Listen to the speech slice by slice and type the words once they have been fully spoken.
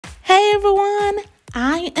Hey everyone,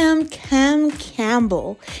 I am Cam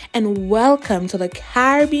Campbell and welcome to the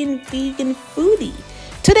Caribbean Vegan Foodie.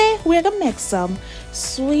 Today we're gonna make some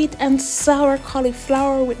sweet and sour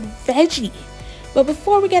cauliflower with veggie. But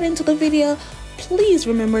before we get into the video, please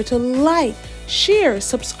remember to like, share,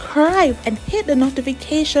 subscribe, and hit the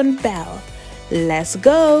notification bell. Let's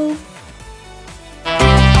go!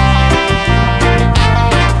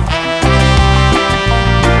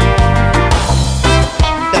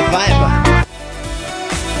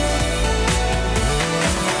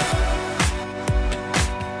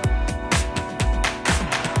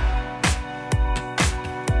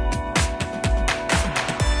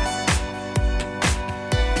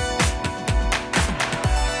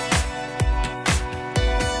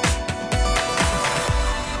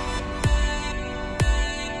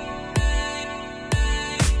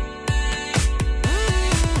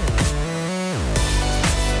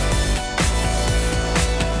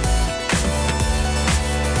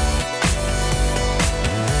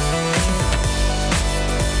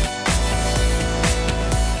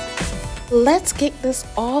 Let's kick this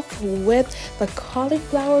off with the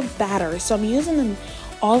cauliflower batter. So I'm using an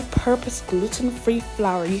all-purpose gluten-free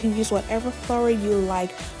flour. You can use whatever flour you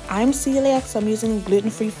like. I'm celiac, so I'm using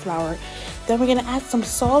gluten-free flour. Then we're gonna add some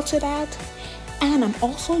salt to that. And I'm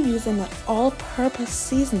also using an all-purpose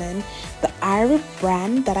seasoning, the Irish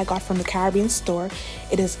brand that I got from the Caribbean store.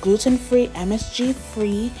 It is gluten-free,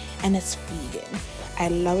 MSG-free, and it's vegan. I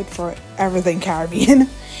love it for everything Caribbean.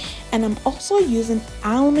 And I'm also using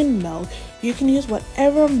almond milk. You can use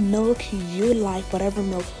whatever milk you like, whatever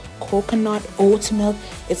milk, coconut, oat milk,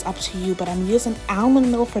 it's up to you. But I'm using almond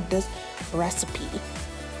milk for this recipe.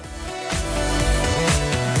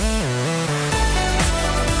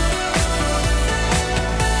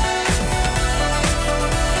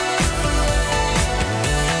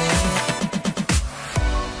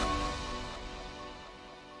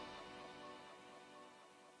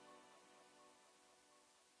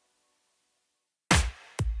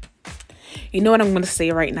 You know what I'm going to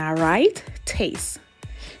say right now, right? Taste.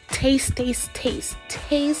 Taste, taste, taste.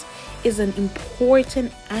 Taste is an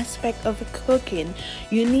important aspect of cooking.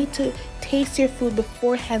 You need to taste your food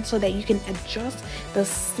beforehand so that you can adjust the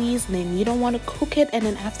seasoning. You don't want to cook it and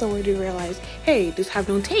then afterward you realize, hey, this have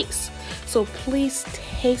no taste. So please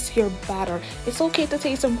taste your batter. It's okay to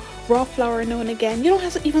taste some raw flour now and again. You don't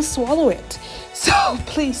have to even swallow it. So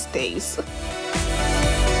please taste.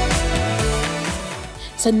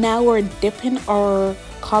 So now we're dipping our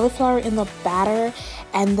cauliflower in the batter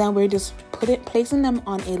and then we're just placing them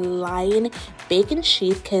on a line baking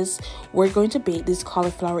sheet because we're going to bake this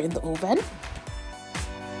cauliflower in the oven.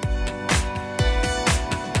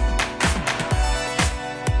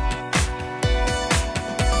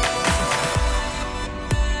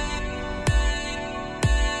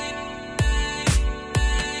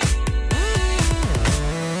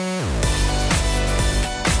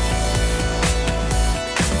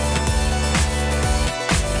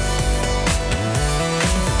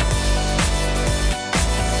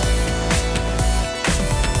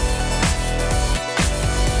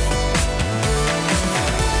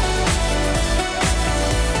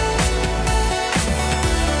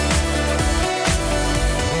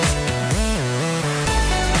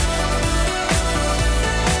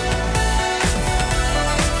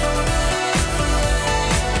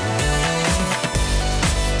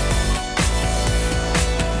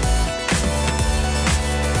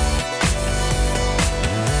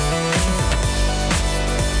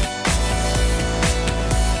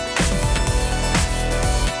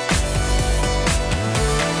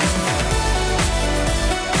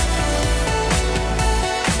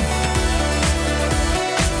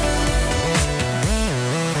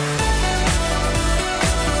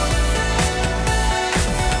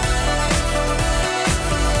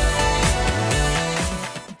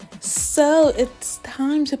 So it's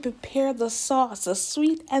time to prepare the sauce, a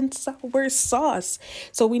sweet and sour sauce.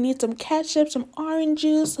 So we need some ketchup, some orange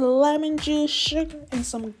juice, lemon juice, sugar, and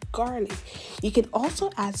some garlic. You can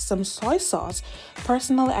also add some soy sauce.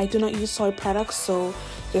 Personally, I do not use soy products, so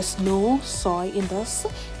there's no soy in this.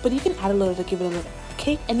 But you can add a little to give it a little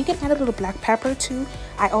kick, and you can add a little black pepper too.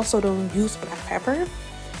 I also don't use black pepper.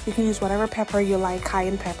 You can use whatever pepper you like,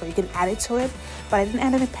 cayenne pepper. You can add it to it, but I didn't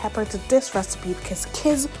add any pepper to this recipe because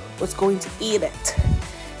kids was going to eat it.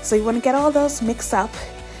 So you want to get all those mixed up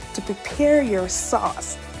to prepare your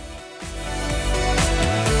sauce.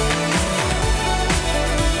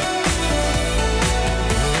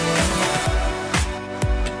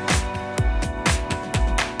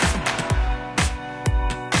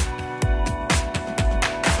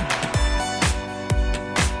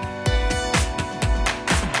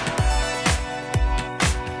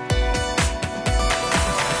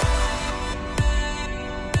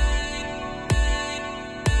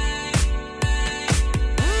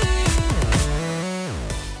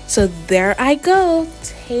 So there I go,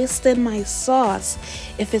 tasting my sauce.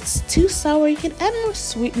 If it's too sour, you can add more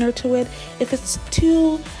sweetener to it. If it's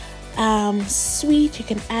too sweet, you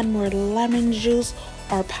can add more lemon juice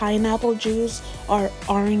or pineapple juice or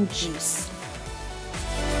orange juice.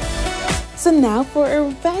 So now for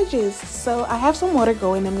our veggies. So I have some water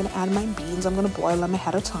going. I'm going to add my beans. I'm going to boil them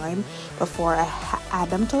ahead of time before I add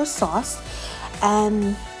them to a sauce.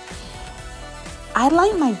 And I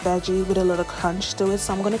like my veggie with a little crunch to it,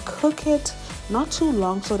 so I'm going to cook it not too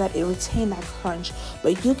long so that it retain that crunch.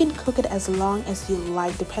 But you can cook it as long as you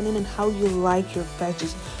like, depending on how you like your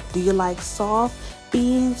veggies. Do you like soft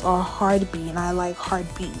beans or hard bean? I like hard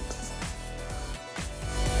beans.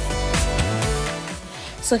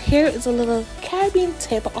 So here is a little Caribbean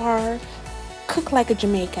tip, or cook like a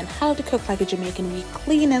Jamaican. How to cook like a Jamaican: we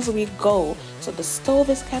clean as we go. So the stove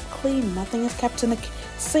is kept clean, nothing is kept in the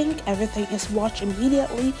sink, everything is washed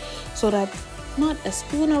immediately so that not a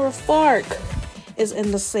spoon or a fork is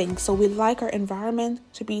in the sink. So we like our environment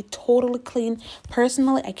to be totally clean.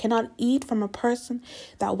 Personally, I cannot eat from a person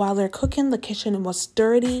that while they're cooking, the kitchen was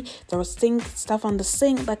dirty, there was stuff on the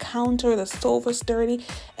sink, the counter, the stove was dirty.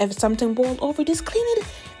 If something boiled over, just clean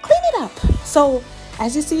it up. So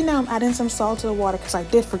as you see now, I'm adding some salt to the water because I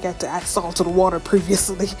did forget to add salt to the water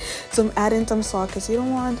previously. So I'm adding some salt because you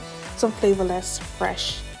don't want some flavorless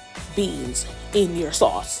fresh beans in your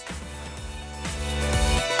sauce.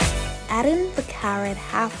 Adding the carrot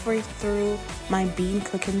halfway through my bean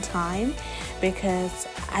cooking time because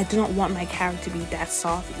I do not want my carrot to be that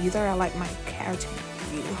soft either. I like my carrot to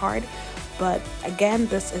be really hard. But again,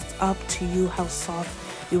 this is up to you how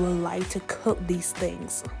soft you would like to cook these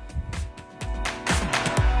things.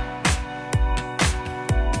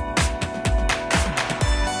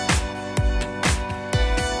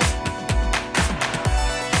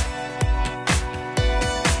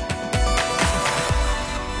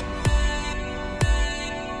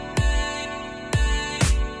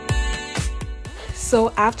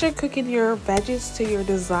 So after cooking your veggies to your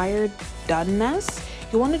desired doneness,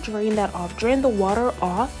 you want to drain that off. Drain the water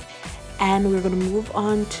off, and we're going to move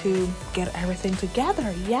on to get everything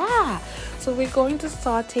together. Yeah. So we're going to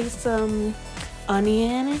saute some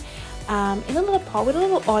onion in a little pot with a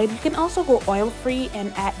little oil. You can also go oil-free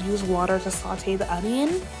and use water to saute the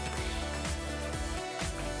onion.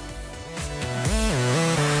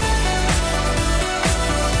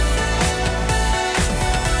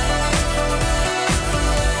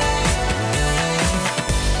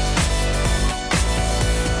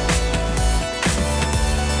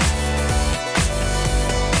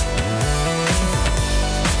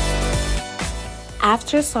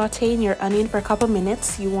 After sauteing your onion for a couple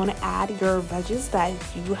minutes, you want to add your veggies that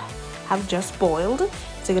you have just boiled.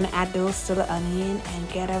 So you're going to add those to the onion and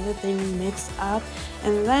get everything mixed up.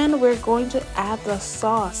 And then we're going to add the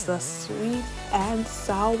sauce, the sweet and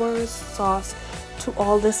sour sauce, to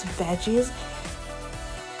all this veggies.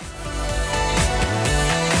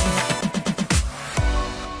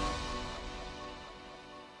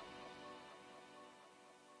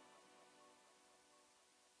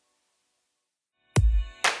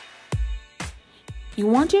 You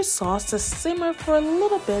want your sauce to simmer for a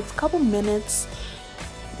little bit, a couple minutes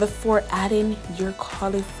before adding your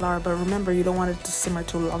cauliflower. But remember, you don't want it to simmer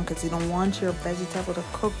too long because you don't want your vegetable to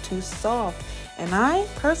cook too soft. And I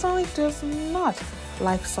personally does not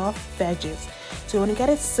like soft veggies. So you want to get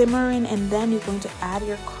it simmering, and then you're going to add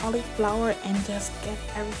your cauliflower and just get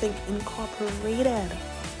everything incorporated.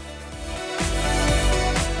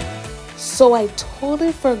 So I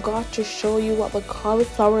totally forgot to show you what the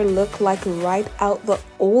cauliflower looked like right out the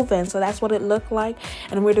oven. So that's what it looked like.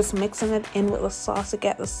 And we're just mixing it in with the sauce to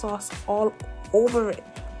get the sauce all over it.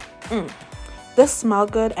 This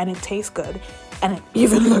smells good and it tastes good. And it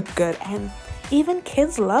even looked good. And even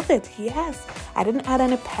kids love it. Yes. I didn't add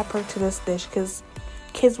any pepper to this dish because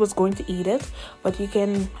kids was going to eat it, but you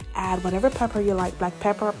can add whatever pepper you like. Black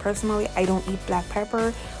pepper, personally I don't eat black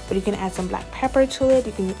pepper, but you can add some black pepper to it.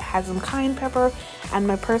 You can add some cayenne pepper, and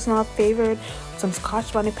my personal favorite, some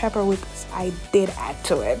Scotch bonnet pepper, which I did add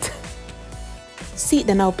to it. See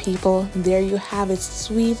then now people, there you have it,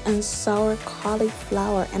 sweet and sour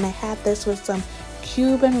cauliflower. And I had this with some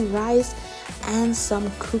Cuban rice and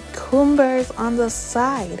some cucumbers on the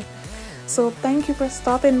side. So thank you for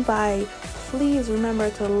stopping by. Please remember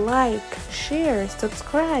to like, share,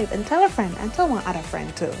 subscribe, and tell a friend, and tell one other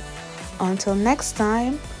friend too. Until next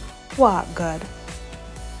time, walk good.